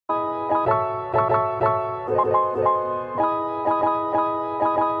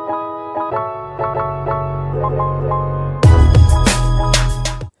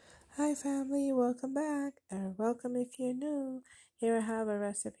family, welcome back, or welcome if you're new. Here I have a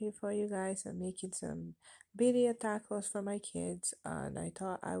recipe for you guys. I'm making some birria tacos for my kids, and I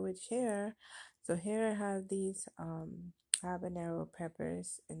thought I would share. So here I have these habanero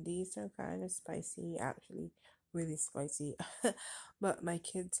peppers, and these are kind of spicy, actually really spicy, but my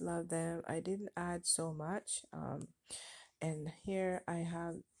kids love them. I didn't add so much. And here I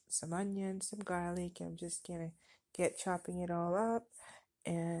have some onions, some garlic. I'm just gonna get chopping it all up,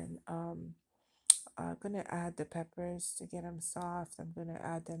 and I'm gonna add the peppers to get them soft. I'm gonna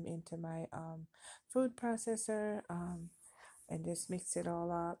add them into my food processor and just mix it all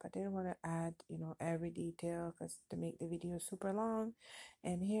up. I didn't want to add, every detail because to make the video super long.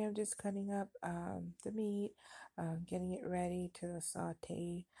 And here I'm just cutting up the meat, getting it ready to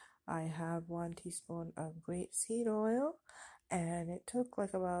saute. I have 1 teaspoon of grapeseed oil, and it took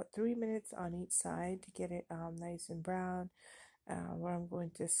like about 3 minutes on each side to get it nice and brown. Where I'm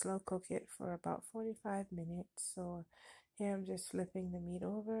going to slow cook it for about 45 minutes. So here I'm just flipping the meat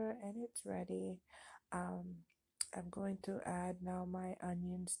over and it's ready. I'm going to add now my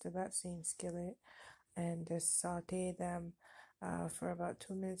onions to that same skillet and just saute them for about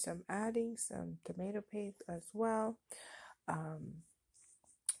 2 minutes. I'm adding some tomato paste as well. I'm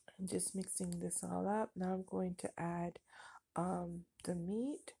just mixing this all up. Now I'm going to add the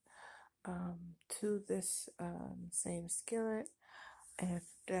meat to this same skillet, and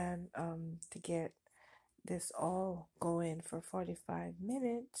then to get this all going for 45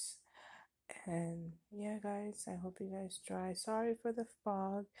 minutes. And yeah, guys, I hope you guys try. Sorry for the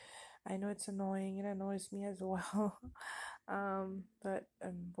fog. I know it's annoying, it annoys me as well. But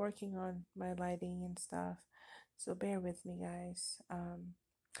I'm working on my lighting and stuff, so bear with me, guys.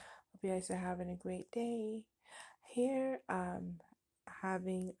 Hope you guys are having a great day. Here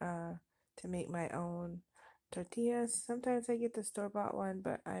having to make my own tortillas. Sometimes I get the store-bought one,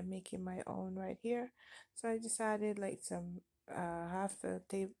 but I'm making my own right here. So I just added like some half a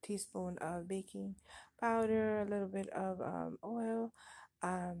teaspoon of baking powder, a little bit of oil,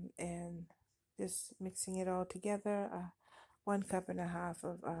 and just mixing it all together. 1.5 cups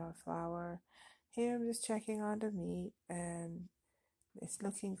of flour. Here I'm just checking on the meat, and it's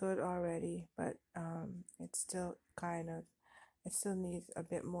looking good already, but it's still it still needs a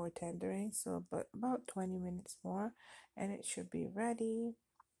bit more tendering, so but about 20 minutes more and it should be ready.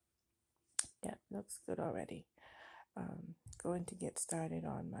 Yeah, looks good already. Going to get started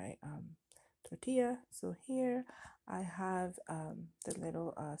on my tortilla. So here I have the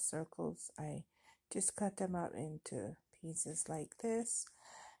little circles. I just cut them up into pieces like this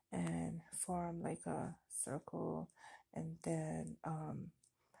and form like a circle, and then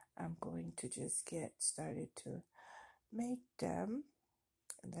I'm going to just get started to make them.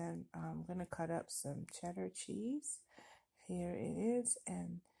 And then I'm gonna cut up some cheddar cheese. Here it is,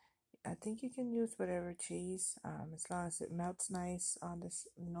 and I think you can use whatever cheese, as long as it melts nice on this,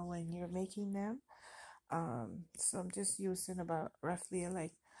 when you're making them. So I'm just using about roughly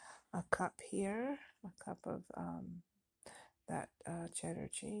like a cup here, a cup of that cheddar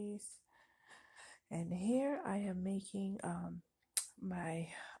cheese. And here I am making my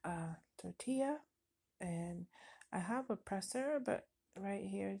tortilla, and I have a presser, but right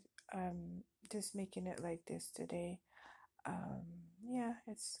here I'm just making it like this today. Yeah,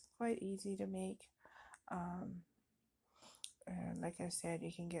 it's quite easy to make. And like I said,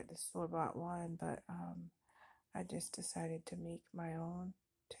 you can get the store-bought one, but I just decided to make my own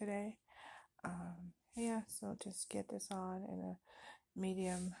today. Yeah, so just get this on in a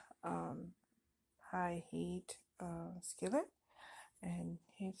medium high heat skillet, and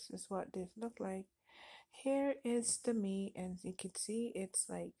this is what this look like. Here is the meat, and as you can see, it's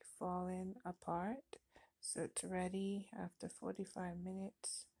like falling apart. So it's ready after 45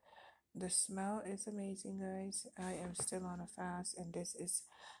 minutes. The smell is amazing, guys. I am still on a fast, and this is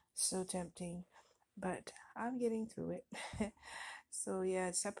so tempting, but I'm getting through it. So yeah,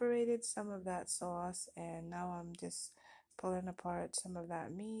 I separated some of that sauce, and now I'm just pulling apart some of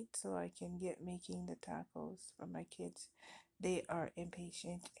that meat so I can get making the tacos for my kids. They are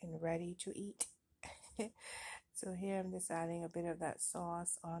impatient and ready to eat. So here I'm just adding a bit of that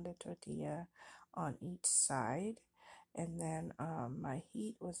sauce on the tortilla on each side, and then my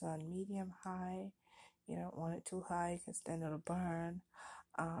heat was on medium high. You don't want it too high because then it'll burn.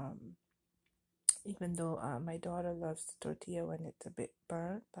 Even though my daughter loves the tortilla when it's a bit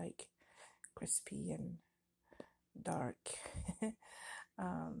burnt, like crispy and dark.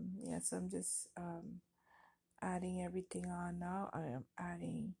 Yeah, so I'm just adding everything on now. I am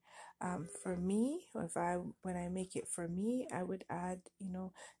adding For me, when I make it for me, I would add,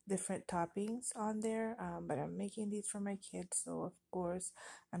 different toppings on there. But I'm making these for my kids, so of course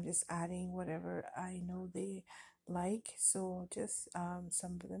I'm just adding whatever I know they like. So just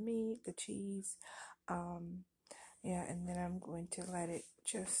some of the meat, the cheese, um, yeah, and then I'm going to let it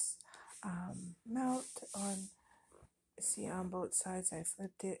just melt on. See, on both sides I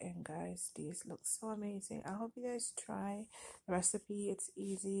flipped it, and guys, these look so amazing. I hope you guys try the recipe. It's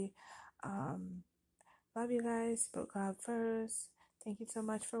easy. um Love you guys, but God first. Thank you so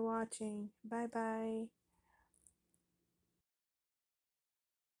much for watching. Bye bye.